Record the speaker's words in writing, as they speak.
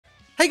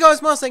Hey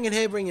guys, Marsingin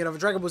here, bringing you another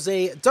Dragon Ball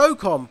Z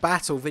Dokkan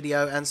battle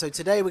video, and so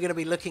today we're going to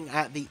be looking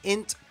at the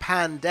Int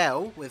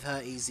PANDEL with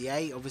her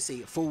EZA,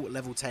 obviously full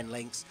level 10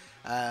 links.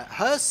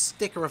 Her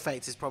sticker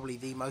effect is probably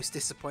the most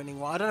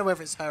disappointing one. I don't know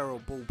whether it's her or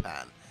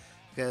Bullpan,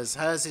 because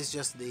hers is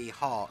just the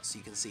hearts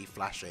you can see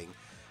flashing.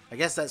 I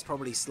guess that's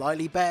probably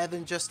slightly better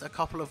than just a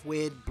couple of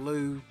weird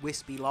blue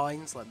wispy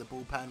lines like the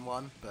Bullpan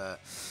one, but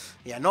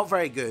yeah, not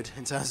very good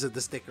in terms of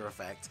the sticker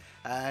effect.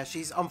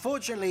 She's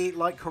unfortunately,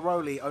 like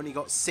Karoli, only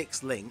got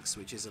 6 links,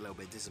 which is a little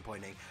bit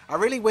disappointing. I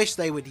really wish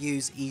they would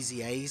use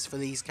EZAs for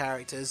these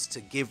characters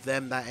to give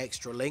them that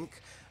extra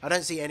link. I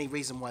don't see any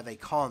reason why they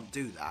can't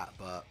do that,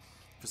 but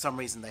for some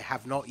reason they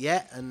have not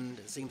yet, and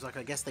it seems like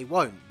I guess they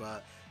won't,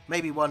 but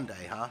maybe one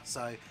day, huh?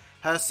 So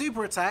her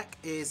super attack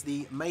is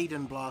the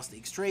Maiden Blast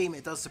Extreme.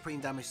 It does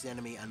supreme damage to the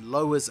enemy and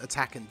lowers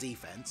attack and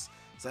defense.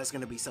 So that's going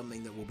to be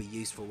something that will be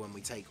useful when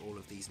we take all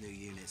of these new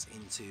units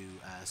into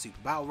Super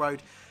Battle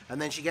Road.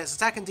 And then she gets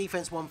attack and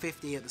defense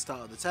 150 at the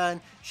start of the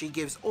turn. She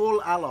gives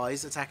all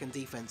allies attack and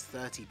defense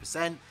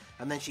 30%.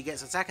 And then she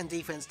gets attack and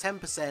defense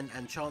 10%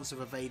 and chance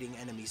of evading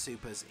enemy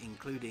supers,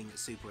 including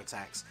super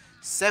attacks,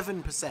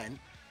 7%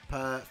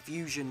 per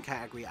fusion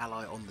category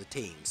ally on the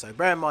team. So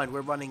bear in mind,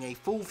 we're running a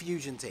full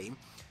fusion team.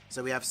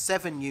 So we have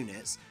 7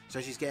 units.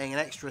 So she's getting an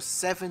extra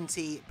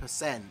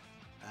 70%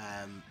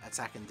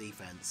 attack and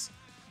defense.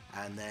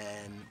 And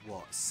then,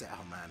 what,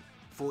 oh man,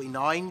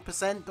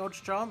 49%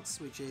 dodge chance,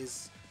 which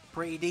is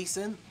pretty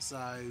decent.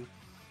 So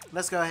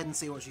let's go ahead and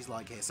see what she's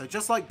like here. So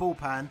just like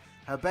Bullpan,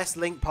 her best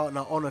link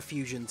partner on a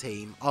fusion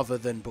team, other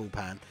than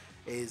Bullpan,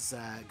 is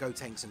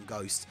Gotenks and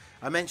Ghost.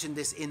 I mentioned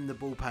this in the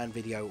Bullpan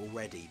video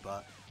already,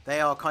 but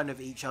they are kind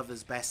of each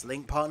other's best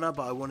link partner,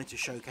 but I wanted to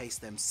showcase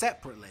them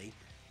separately,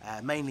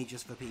 mainly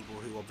just for people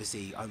who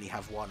obviously only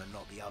have one and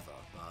not the other.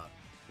 But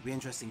it'll be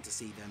interesting to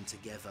see them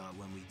together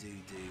when we do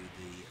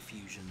the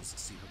Fusions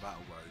Super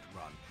Battle Road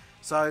run.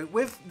 So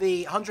with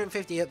the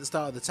 150 at the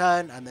start of the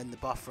turn, and then the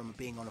buff from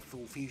being on a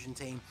full fusion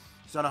team,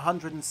 she's on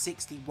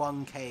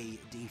 161k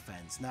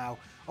defense. Now,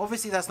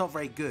 obviously that's not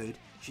very good.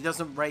 She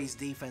doesn't raise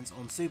defense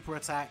on super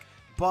attack,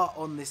 but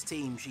on this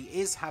team, she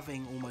is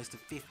having almost a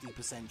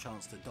 50%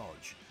 chance to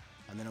dodge.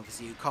 And then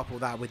obviously you couple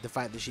that with the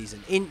fact that she's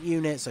an int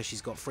unit, so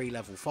she's got free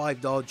level 5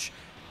 dodge.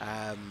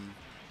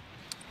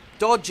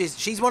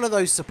 She's one of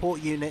those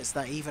support units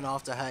that even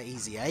after her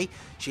EZA,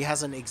 she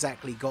hasn't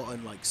exactly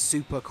gotten like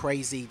super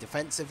crazy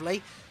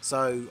defensively.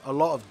 So a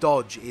lot of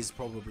dodge is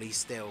probably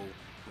still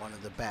one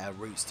of the better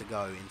routes to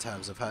go in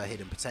terms of her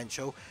hidden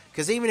potential.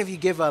 Because even if you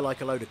give her like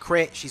a load of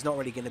crit, she's not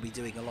really going to be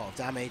doing a lot of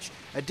damage.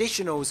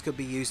 Additionals could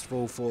be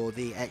useful for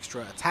the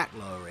extra attack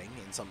lowering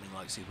in something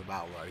like Super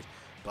Battle Road.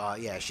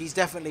 But yeah, she's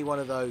definitely one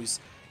of those,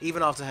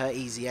 even after her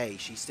EZA,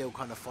 she still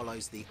kind of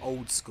follows the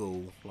old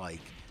school like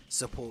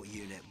support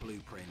unit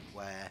blueprint,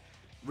 where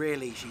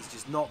really she's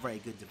just not very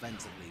good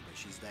defensively, but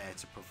she's there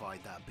to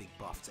provide that big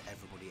buff to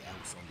everybody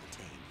else on the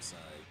team. So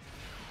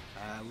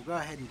we'll go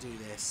ahead and do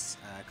this.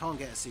 Can't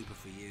get a super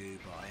for you,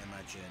 but I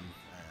imagine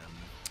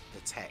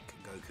the Tech,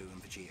 Goku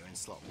and Vegeta in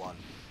slot 1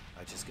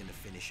 are just going to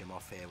finish him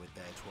off here with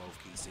their 12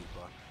 key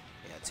super.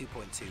 Yeah,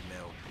 2.2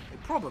 mil. We'll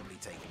probably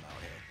take him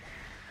out here.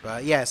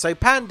 But yeah, so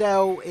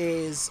PANDEL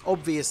is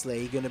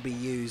obviously going to be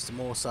used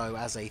more so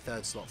as a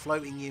 3rd slot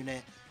floating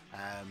unit.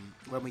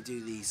 When we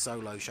do these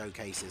solo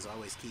showcases, I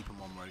always keep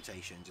them on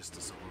rotation just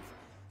to sort of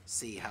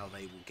see how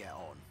they will get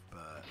on.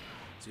 But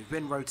so we've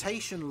been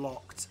rotation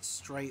locked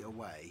straight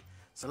away.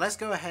 So let's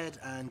go ahead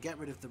and get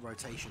rid of the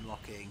rotation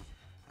locking,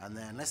 and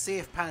then let's see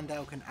if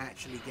PANDEL can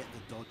actually get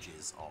the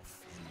dodges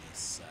off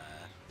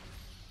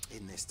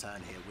in this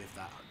turn here with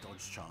that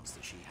dodge chance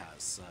that she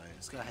has. So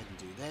let's go ahead and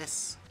do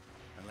this,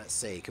 and let's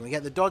see, can we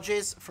get the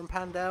dodges from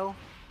PANDEL?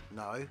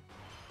 No,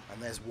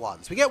 and there's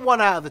 1. So we get 1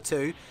 out of the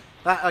 2.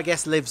 That, I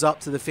guess, lives up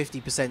to the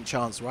 50%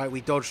 chance, right? We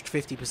dodged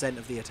 50%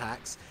 of the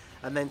attacks.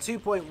 And then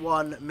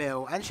 2.1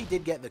 mil. And she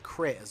did get the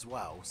crit as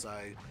well. So,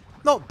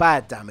 not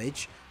bad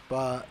damage.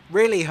 But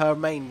really, her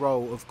main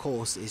role, of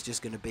course, is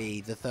just going to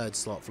be the 3rd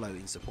slot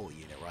floating support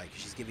unit, right?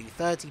 Because she's giving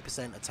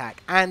 30%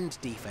 attack and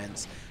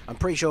defense. I'm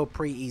pretty sure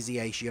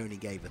pre-EZA she only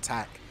gave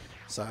attack.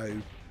 So,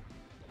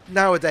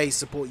 nowadays,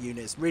 support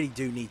units really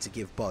do need to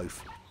give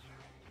both.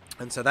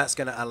 And so that's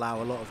going to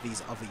allow a lot of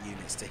these other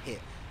units to hit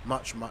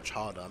much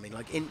harder. I mean,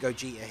 like Int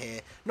Gogeta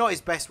here, not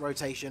his best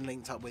rotation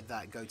linked up with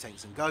that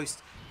Gotenks and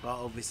Ghost, but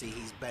obviously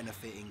he's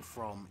benefiting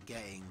from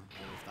getting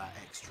all of that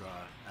extra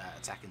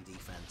attack and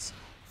defense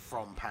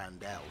from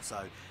PANDEL.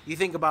 So you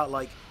think about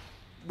like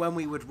when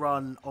we would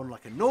run on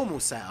like a normal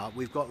setup,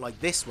 we've got like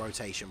this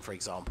rotation, for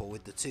example,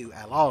 with the 2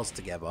 LRs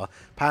together.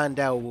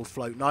 PANDEL will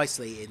float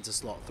nicely into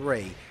slot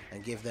 3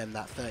 and give them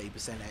that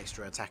 30%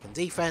 extra attack and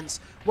defense,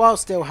 while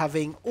still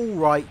having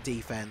alright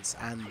defense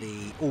and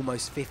the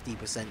almost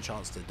 50%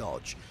 chance to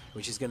dodge,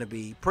 which is going to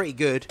be pretty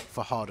good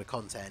for harder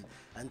content,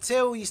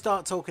 until you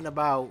start talking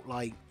about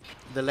like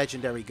the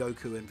legendary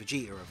Goku and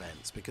Vegeta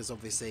events, because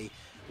obviously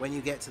when you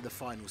get to the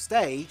final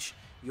stage,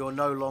 you're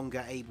no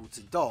longer able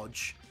to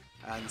dodge.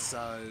 And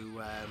so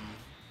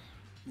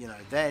you know,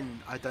 then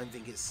I don't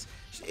think it's...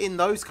 In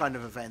those kind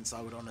of events,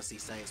 I would honestly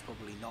say it's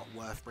probably not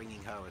worth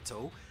bringing her at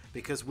all.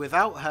 Because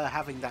without her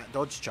having that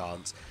dodge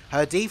chance,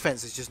 her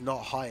defense is just not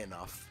high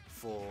enough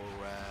for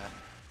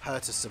her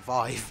to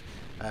survive.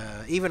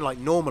 Even like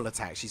normal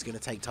attacks, she's going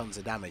to take tons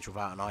of damage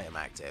without an item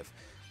active.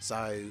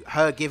 So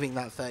her giving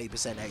that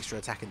 30% extra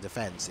attack and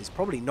defense is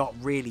probably not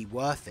really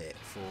worth it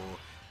for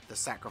the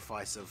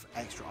sacrifice of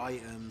extra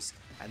items.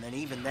 And then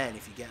even then,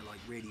 if you get like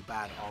really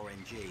bad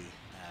RNG,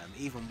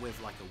 even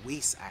with like a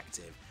Whis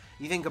active,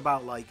 you think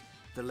about like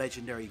the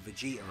legendary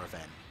Vegeta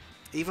event.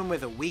 Even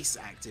with a Whis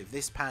active,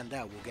 this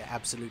Pandel will get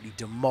absolutely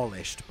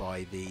demolished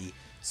by the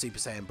Super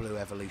Saiyan Blue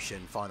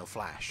Evolution Final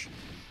Flash.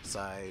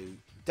 So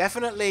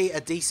definitely a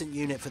decent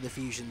unit for the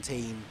Fusion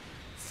team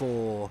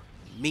for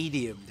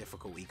medium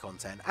difficulty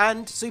content.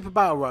 And Super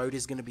Battle Road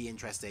is going to be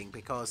interesting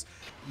because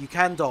you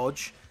can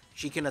dodge,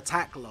 she can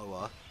attack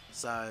lower,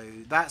 so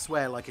that's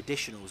where like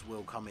additionals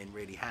will come in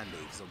really handy,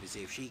 because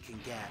obviously if she can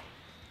get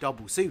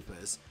double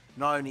supers,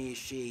 not only is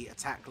she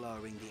attack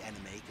lowering the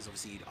enemy, because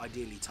obviously you'd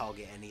ideally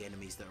target any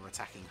enemies that are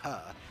attacking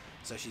her,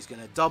 so she's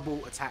going to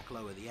double attack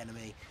lower the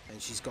enemy,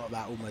 and she's got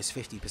that almost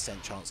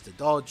 50% chance to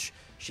dodge.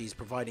 She's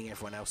providing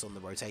everyone else on the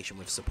rotation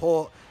with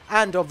support,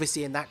 and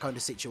obviously in that kind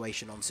of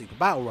situation on Super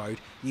Battle Road,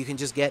 you can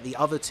just get the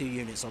other 2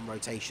 units on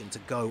rotation to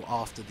go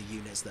after the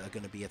units that are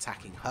going to be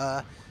attacking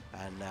her,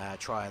 and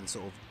try and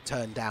sort of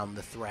turn down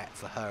the threat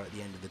for her at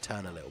the end of the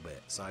turn a little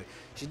bit. So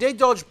she did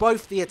dodge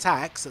both the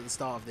attacks at the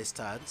start of this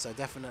turn, so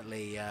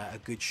definitely a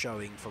good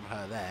showing from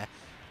her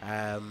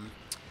there.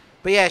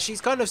 But yeah, she's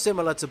kind of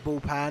similar to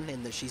Bullpan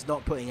in that she's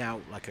not putting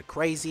out like a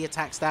crazy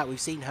attack stat. We've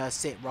seen her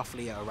sit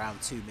roughly at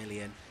around 2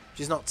 million.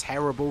 She's not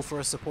terrible for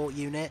a support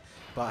unit,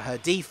 but her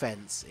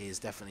defense is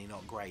definitely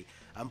not great.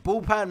 And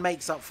Bullpan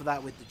makes up for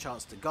that with the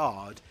chance to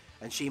guard,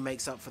 and she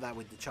makes up for that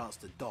with the chance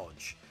to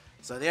dodge.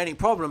 So the only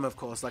problem, of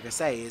course, like I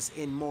say, is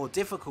in more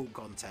difficult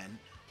content,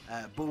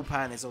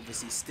 Bullpan is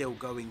obviously still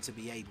going to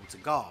be able to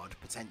guard,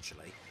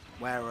 potentially,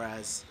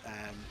 whereas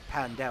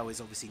Pandel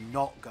is obviously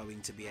not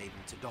going to be able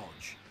to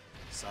dodge.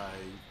 So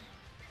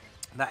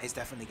that is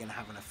definitely going to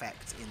have an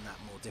effect in that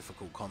more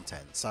difficult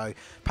content. So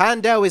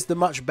Pandel is the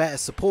much better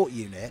support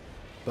unit,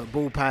 but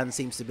Bullpan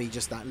seems to be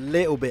just that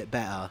little bit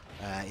better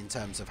in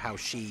terms of how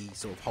she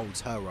sort of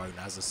holds her own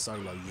as a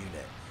solo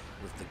unit.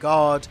 With the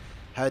guard,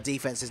 her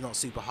defense is not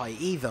super high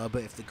either,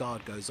 but if the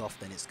guard goes off,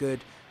 then it's good.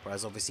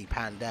 Whereas obviously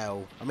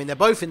Pandel, I mean, they're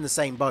both in the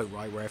same boat,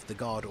 right? Where if the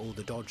guard or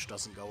the dodge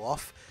doesn't go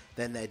off,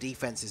 then their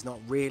defense is not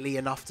really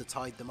enough to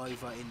tide them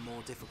over in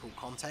more difficult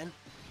content.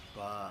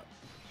 But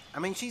I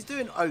mean, she's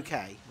doing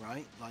okay,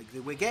 right? Like,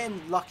 we're getting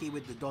lucky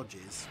with the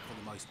dodges for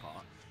the most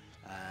part.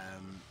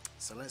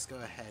 So let's go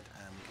ahead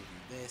and give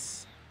you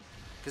this.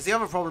 Because the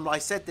other problem, I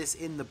said this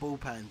in the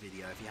Bullpan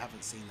video, if you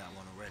haven't seen that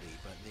one already,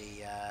 but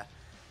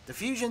the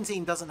Fusion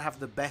team doesn't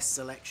have the best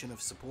selection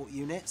of support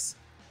units.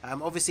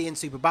 Obviously, in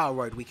Super Battle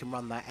Road, we can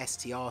run that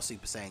STR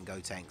Super Saiyan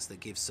Gotenks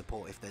that gives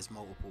support if there's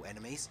multiple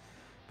enemies.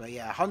 But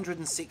yeah,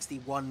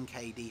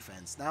 161k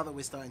defense. Now that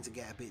we're starting to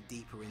get a bit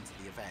deeper into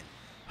the event,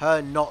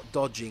 her not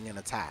dodging an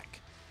attack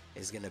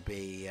is going to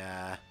be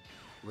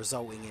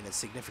resulting in a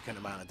significant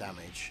amount of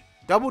damage.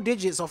 Double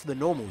digits off the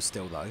normal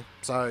still, though.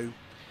 So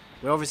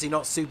we're obviously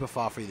not super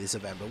far through this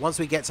event. But once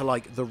we get to,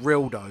 like, the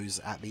real does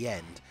at the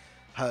end,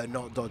 her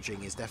not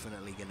dodging is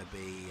definitely going to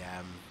be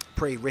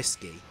pretty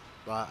risky.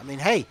 But, I mean,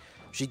 hey,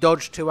 she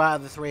dodged 2 out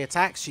of the 3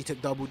 attacks. She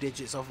took double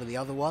digits off of the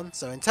other one.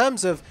 So in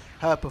terms of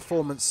her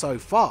performance so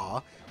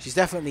far, she's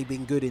definitely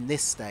been good in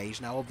this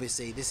stage. Now,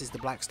 obviously, this is the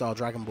Black Star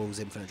Dragon Ball's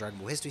Infinite Dragon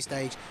Ball History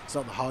stage. It's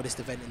not the hardest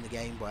event in the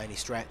game by any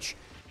stretch.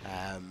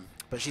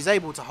 But she's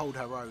able to hold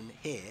her own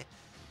here.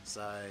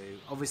 So,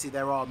 obviously,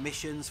 there are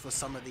missions for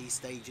some of these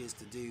stages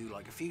to do,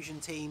 like a Fusion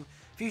Team.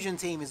 Fusion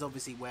Team is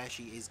obviously where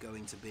she is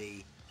going to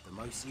be the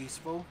most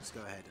useful. Let's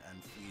go ahead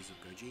and fuse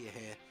with Gogeta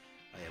here.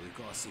 Oh yeah, we've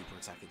got a super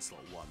attack in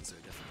slot 1, so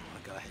we definitely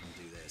want to go ahead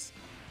and do this.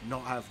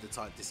 Not have the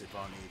type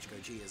disadvantage.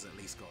 Gogeta's at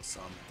least got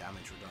some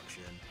damage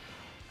reduction.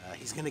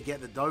 He's going to get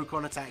the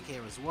Dokkan attack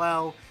here as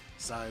well.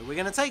 So we're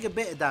going to take a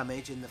bit of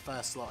damage in the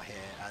first slot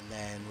here, and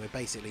then we're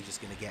basically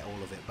just going to get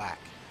all of it back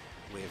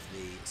with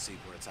the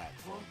super attack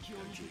from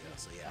Gogeta.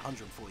 So yeah,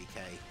 140k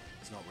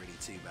is not really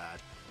too bad.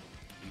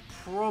 We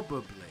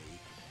probably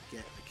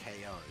get the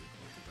KO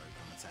with the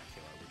Dokkan attack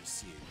here, I would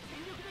assume.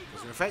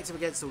 Because we're effective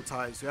against all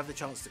types, we have the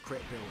chance to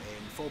crit built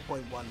in,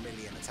 4.1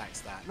 million attack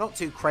stat. Not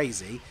too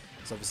crazy,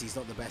 so obviously he's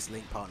not the best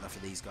link partner for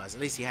these guys.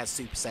 At least he has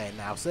Super Saiyan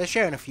now, so they're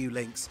sharing a few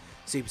links.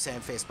 Super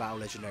Saiyan, Fierce Battle,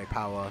 Legendary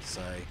Power,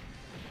 so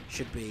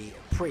should be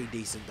a pretty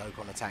decent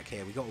Dokkan attack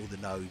here. We got all the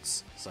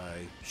nodes, so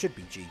should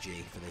be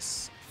GG for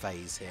this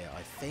phase here,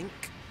 I think.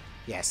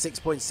 Yeah,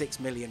 6.6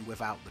 million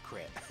without the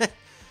crit.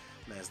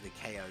 There's the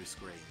KO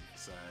screen,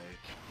 so...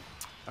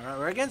 Alright,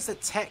 we're against a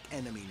tech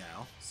enemy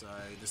now, so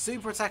the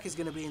super attack is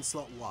going to be in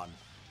slot 1.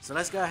 So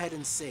let's go ahead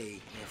and see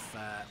if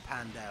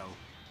Pandel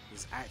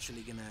is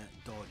actually going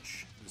to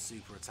dodge the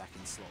super attack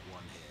in slot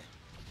 1 here.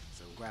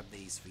 So we'll grab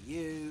these for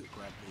you,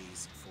 grab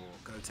these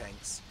for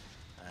Gotenks,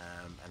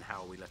 and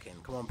how are we looking?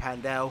 Come on,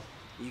 Pandel,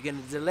 are you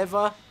going to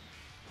deliver?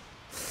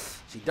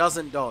 She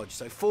doesn't dodge.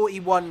 So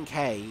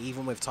 41k,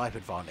 even with type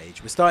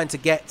advantage. We're starting to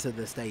get to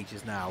the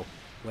stages now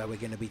where we're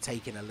going to be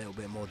taking a little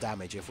bit more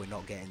damage if we're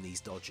not getting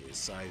these dodges.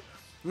 So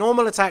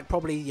normal attack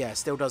probably, yeah,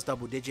 still does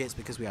double digits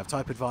because we have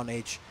type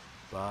advantage.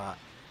 But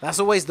that's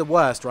always the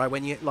worst, right?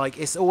 When you, like,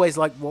 it's always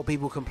like what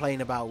people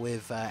complain about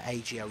with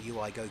AGL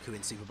UI Goku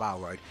in Super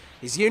Battle Road.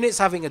 Is units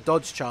having a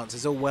dodge chance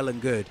is all well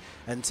and good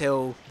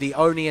until the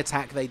only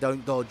attack they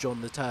don't dodge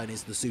on the turn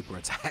is the super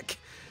attack.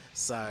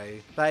 So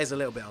that is a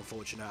little bit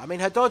unfortunate. I mean,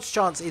 her dodge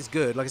chance is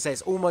good. Like I say,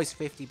 it's almost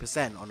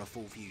 50% on a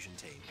full fusion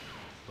team.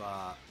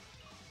 But,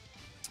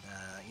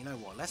 you know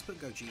what? Let's put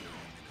Gogeta in the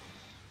middle.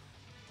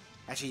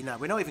 Actually, no,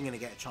 we're not even going to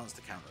get a chance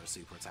to counter a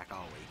super attack,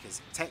 are we?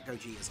 Because Tech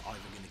Gogeta's either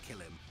going to kill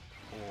him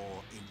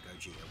or in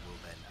Gogeta will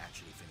then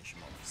actually finish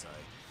him off. So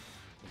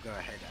we'll go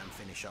ahead and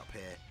finish up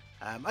here.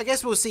 I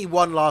guess we'll see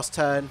one last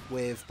turn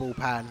with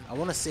Bullpan. I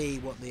want to see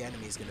what the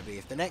enemy is going to be.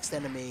 If the next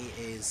enemy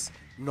is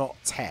not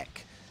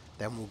Tech,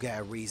 then we'll get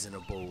a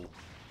reasonable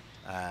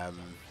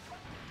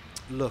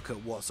look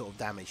at what sort of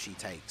damage she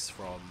takes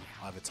from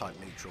either type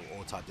neutral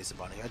or type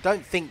disadvantage. I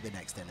don't think the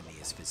next enemy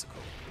is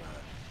physical.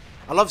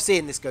 I love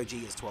seeing this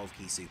Gogeta's 12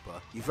 key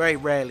super. You very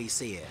rarely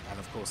see it, and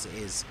of course it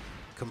is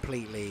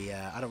completely,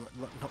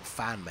 not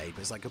fan made,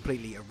 but it's like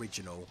completely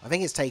original. I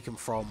think it's taken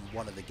from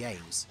one of the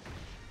games,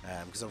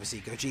 because obviously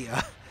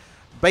Gogeta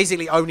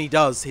basically only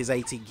does his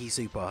 18 key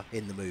super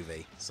in the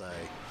movie, so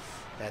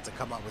they had to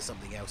come up with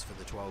something else for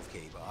the 12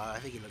 key. But I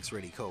think it looks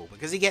really cool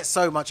because he gets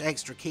so much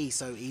extra key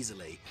so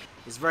easily.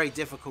 It's very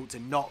difficult to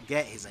not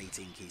get his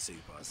 18 key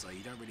super, so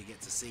you don't really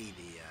get to see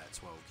the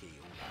 12 key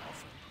all that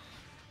often.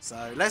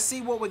 So let's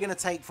see what we're going to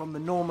take from the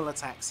normal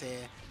attacks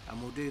here,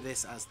 and we'll do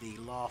this as the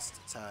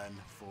last turn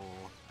for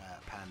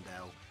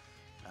Pandel.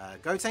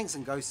 Gotenks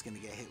and Ghosts are going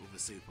to get hit with a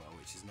super,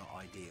 which is not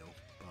ideal,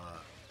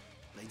 but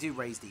they do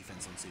raise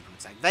defense on super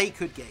attack. They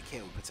could get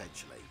killed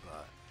potentially,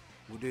 but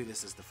we'll do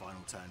this as the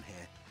final turn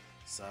here.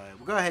 So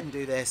we'll go ahead and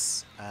do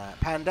this.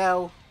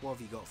 Pandel, what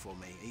have you got for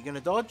me? Are you going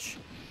to dodge?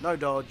 No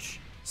dodge.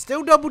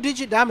 Still double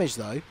digit damage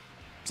though,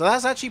 so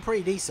that's actually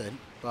pretty decent,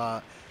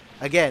 but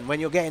again, when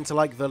you're getting to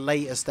like the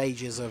later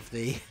stages of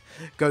the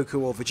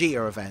Goku or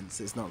Vegeta events,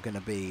 it's not going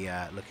to be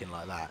looking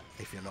like that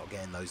if you're not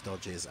getting those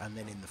dodges. And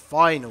then in the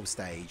final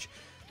stage,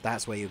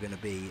 that's where you're going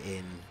to be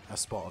in a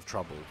spot of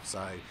trouble.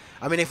 So,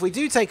 I mean, if we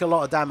do take a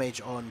lot of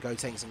damage on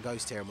Gotenks and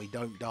Ghost here and we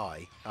don't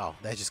die, oh,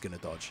 they're just going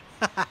to dodge.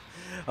 I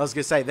was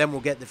going to say, then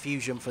we'll get the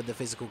fusion for the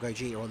physical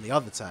Gogeta on the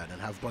other turn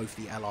and have both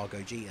the LR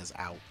Gogetas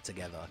out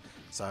together.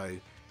 So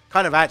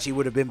kind of actually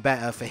would have been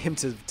better for him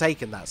to have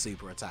taken that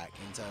super attack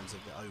in terms of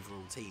the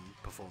overall team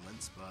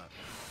performance, but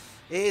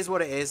it is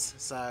what it is.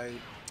 So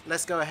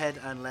let's go ahead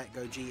and let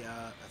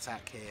Gogeta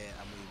attack here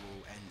and we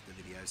will end the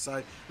video.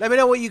 So let me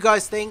know what you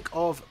guys think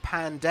of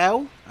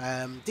Pandel.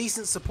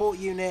 Decent support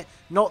unit,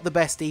 not the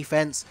best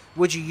defense.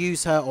 Would you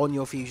use her on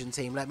your fusion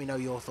team? Let me know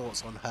your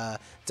thoughts on her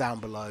down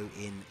below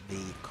in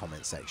the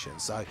comment section.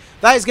 So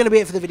that is going to be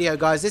it for the video,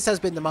 guys. This has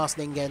been the Masked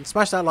Ningen.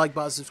 Smash that like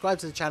button, subscribe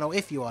to the channel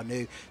if you are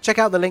new. Check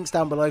out the links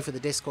down below for the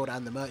Discord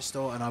and the merch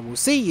store, and I will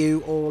see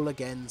you all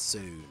again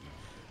soon.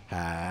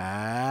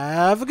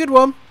 Have a good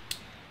one.